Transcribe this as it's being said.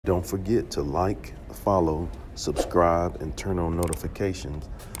Don't forget to like, follow, subscribe, and turn on notifications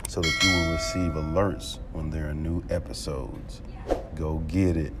so that you will receive alerts when there are new episodes. Go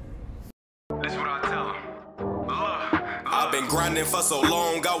get it. This what I tell them. I've been grinding for so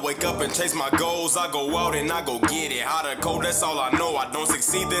long, I wake up and chase my goals. I go out and I go get it. How to code, that's all I know. I don't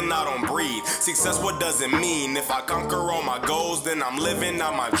succeed, then I don't breathe. Success, what does it mean? If I conquer all my goals, then I'm living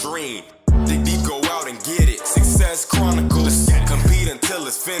out my dream. Dig deep, go out and get it. Success Chronicles. Compete until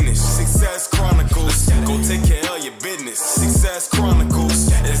it's finished. Success Chronicles. Go take care of your business. Success Chronicles.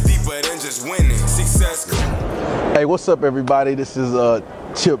 It's deeper than just winning. Success. Hey, what's up, everybody? This is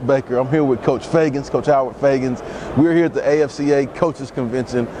Chip Baker. I'm here with Coach Feggins, Coach Howard Feggins. We're here at the AFCA Coaches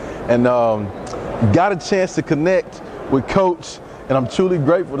Convention and got a chance to connect with Coach, and I'm truly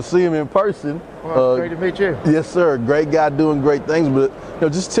grateful to see him in person. Well, great to meet you. Yes, sir. Great guy doing great things. But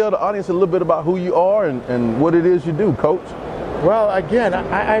just tell the audience a little bit about who you are and what it is you do, Coach. Well, again,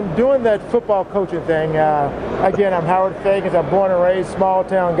 I'm doing that football coaching thing. Again, I'm Howard Feggins. I'm born and raised small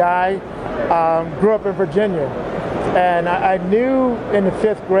town guy. Grew up in Virginia. And I knew in the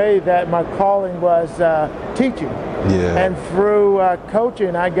 5th grade that my calling was teaching. Yeah. And through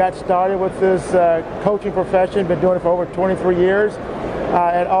coaching, I got started with this coaching profession. Been doing it for over 23 years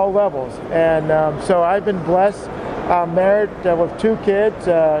at all levels. And so I've been blessed. I'm married with 2 kids,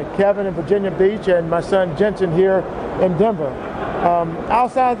 Kevin in Virginia Beach and my son Jensen here in Denver.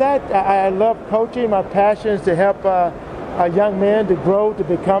 Outside of that, I love coaching. My passion is to help young men to grow, to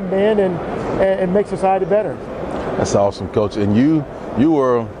become men, and make society better. That's awesome, Coach. And you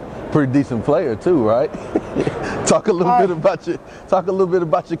were a pretty decent player too, right? Talk a little bit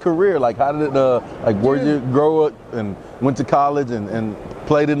about your career. Like, how did it? Where you grow up and went to college and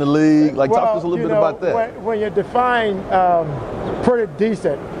played in the league? Like, talk to us a little bit about that. When you define pretty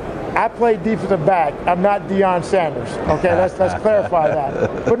decent, I played defensive back. I'm not Deion Sanders. Okay, let's clarify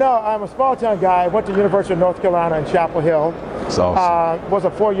that. But no, I'm a small town guy. Went to University of North Carolina in Chapel Hill. That's awesome. Was a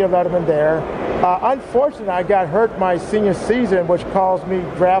 4-year letterman there. Unfortunately, I got hurt my senior season, which caused me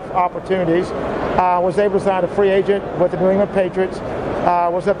draft opportunities. Was able to sign a free agent with the New England Patriots.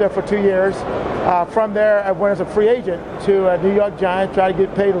 Was up there for 2 years. From there, I went as a free agent to New York Giants, tried to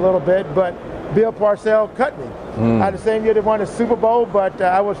get paid a little bit, but Bill Parcells cut me. The same year they won the Super Bowl, but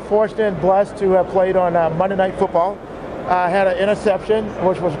I was fortunate and blessed to have played on Monday Night Football. I had an interception,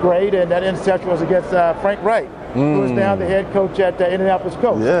 which was great, and that interception was against Frank Wright, who is now the head coach at Indianapolis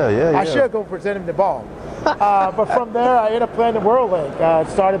Colts. I should go present him the ball. But from there, I ended up playing the World League.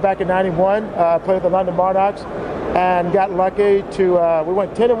 Started back in '91, played with the London Monarchs, and got lucky to, we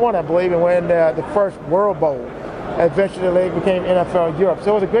went 10-1, I believe, and win the first World Bowl. Eventually, the league became NFL Europe.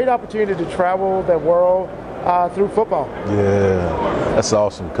 So it was a great opportunity to travel the world through football. Yeah, that's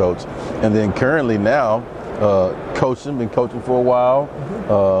awesome, Coach. And then currently now, been coaching for a while,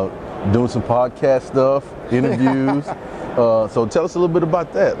 doing some podcast stuff, interviews. So tell us a little bit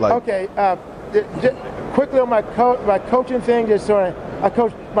about that. Okay, quickly on my coaching thing, I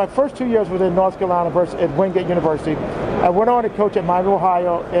coached my first 2 years was in North Carolina at Wingate University. I went on to coach at Miami,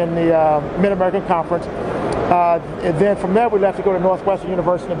 Ohio in the Mid-American Conference. And then from there, we left to go to Northwestern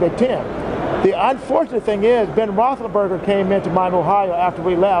University in the Big Ten. The unfortunate thing is, Ben Roethlisberger came into Miami, Ohio after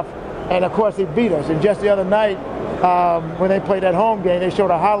we left, and of course he beat us. And just the other night, when they played that home game, they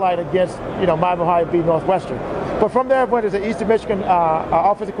showed a highlight against, Miami, Ohio beat Northwestern. But from there, I went as an Eastern Michigan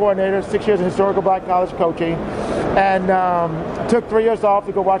offensive coordinator, 6 years in historical black college coaching, and took 3 years off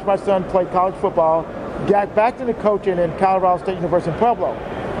to go watch my son play college football. Got back into coaching in Colorado State University Pueblo.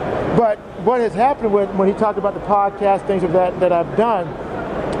 But what has happened when he talked about the podcast, things of that I've done,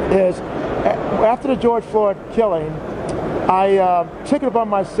 is after the George Floyd killing, I took it upon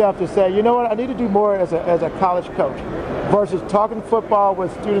myself to say, you know what, I need to do more as a college coach versus talking football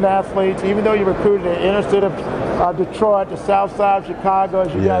with student athletes, even though you recruited the inner city of Detroit, the south side of Chicago,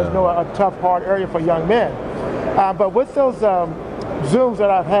 as you guys know, a tough, hard area for young men. But with those Zooms that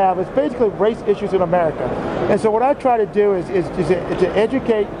I have, it's basically race issues in America. And so what I try to do is to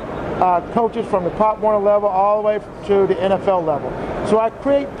educate coaches from the Pop Warner level all the way to the NFL level. So I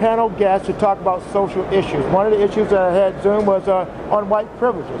create panel guests to talk about social issues. One of the issues that I had Zoom was on white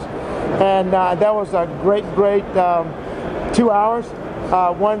privileges. And that was a great 2 hours.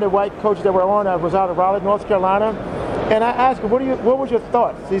 One of the white coaches that were on was out of Raleigh, North Carolina. And I asked him, what was your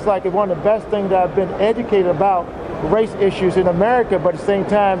thoughts? He's like, it's one of the best things that I've been educated about race issues in America, but at the same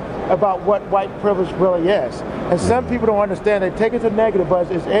time about what white privilege really is. And some people don't understand. They take it to negative,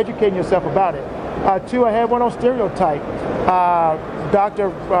 but it's educating yourself about it. 2, I had one on stereotype. Dr.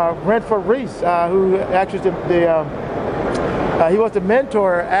 Renford Reese, who actually he was the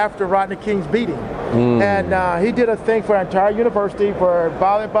mentor after Rodney King's beating. And he did a thing for our entire university where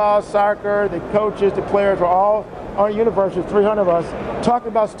volleyball, soccer, the coaches, the players were all on university, 300 of us, talking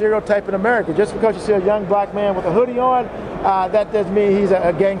about stereotype in America. Just because you see a young black man with a hoodie on, that doesn't mean he's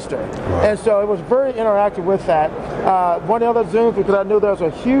a gangster. Right. And so it was very interactive with that. One of the other Zooms, because I knew there was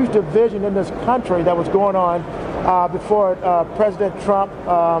a huge division in this country that was going on before President Trump,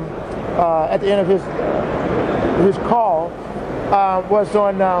 at the end of his call, was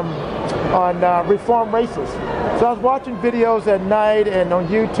on reform races. So I was watching videos at night and on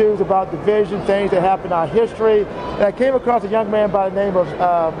YouTube about division, things that happened in our history. And I came across a young man by the name of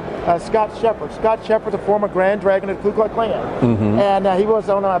Scott Shepard. Scott Shepard's a former Grand Dragon of the Ku Klux Klan. And he was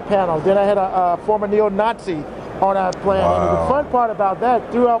on our panel. Then I had a former neo-Nazi on our panel. Wow. And the fun part about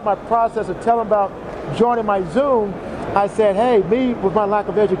that, throughout my process of telling about joining my Zoom, I said, hey, me, with my lack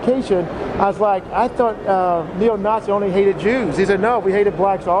of education, I was like, I thought neo-Nazi only hated Jews. He said, no, we hated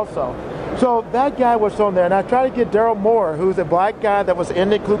blacks also. So that guy was on there, and I tried to get Daryl Moore, who's a black guy that was in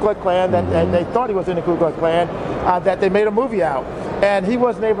the Ku Klux Klan, and they thought he was in the Ku Klux Klan, that they made a movie out, and he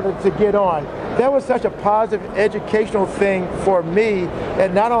wasn't able to get on. That was such a positive educational thing for me,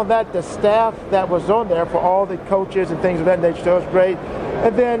 and not only that, the staff that was on there for all the coaches and things of that nature, so it was great.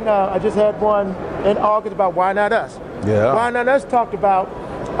 And then I just had one in August about Why Not Us? Yeah. Why Not Us talked about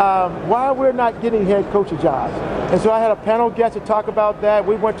why we're not getting head coaching jobs. And so I had a panel guest to talk about that.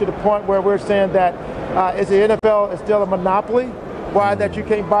 We went to the point where we're saying that the NFL is still a monopoly. Why that you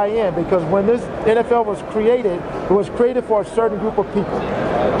can't buy in? Because when this NFL was created, it was created for a certain group of people.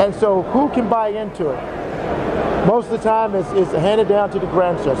 And so who can buy into it? Most of the time it's handed down to the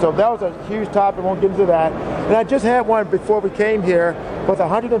grandson. So that was a huge topic. I won't get into that. And I just had one before we came here with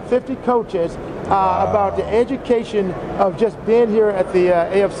 150 coaches about the education of just being here at the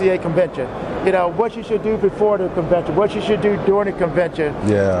AFCA convention. You know, what you should do before the convention, what you should do during the convention,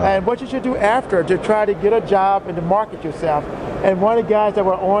 and what you should do after to try to get a job and to market yourself. And one of the guys that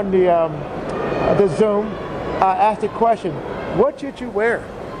were on the Zoom asked the question, what should you wear?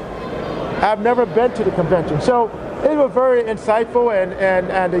 I've never been to the convention. So it was very insightful,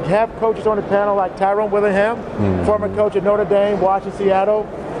 and to have coaches on the panel like Tyrone Willingham, former coach at Notre Dame, Washington, Seattle,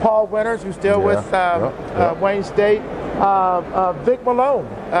 Paul Winters, who's still with Wayne State, Vic Malone,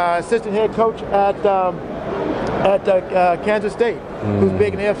 assistant head coach at Kansas State, who's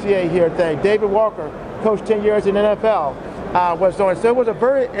big in the FCA here thing. David Walker, coached 10 years in NFL, was on. So it was a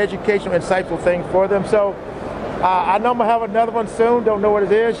very educational, insightful thing for them. So I know I'm going to have another one soon. Don't know what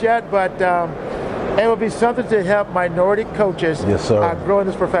it is yet, but it will be something to help minority coaches grow in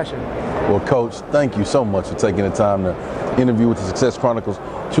this profession. Well, Coach, thank you so much for taking the time to interview with the Success Chronicles.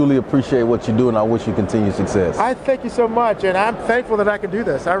 Truly appreciate what you do, and I wish you continued success. I thank you so much, and I'm thankful that I can do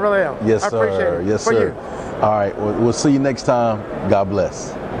this. I really am. Yes, sir. I appreciate it. Yes, for sir. You. All right. We'll see you next time. God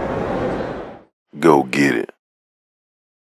bless. Go get it.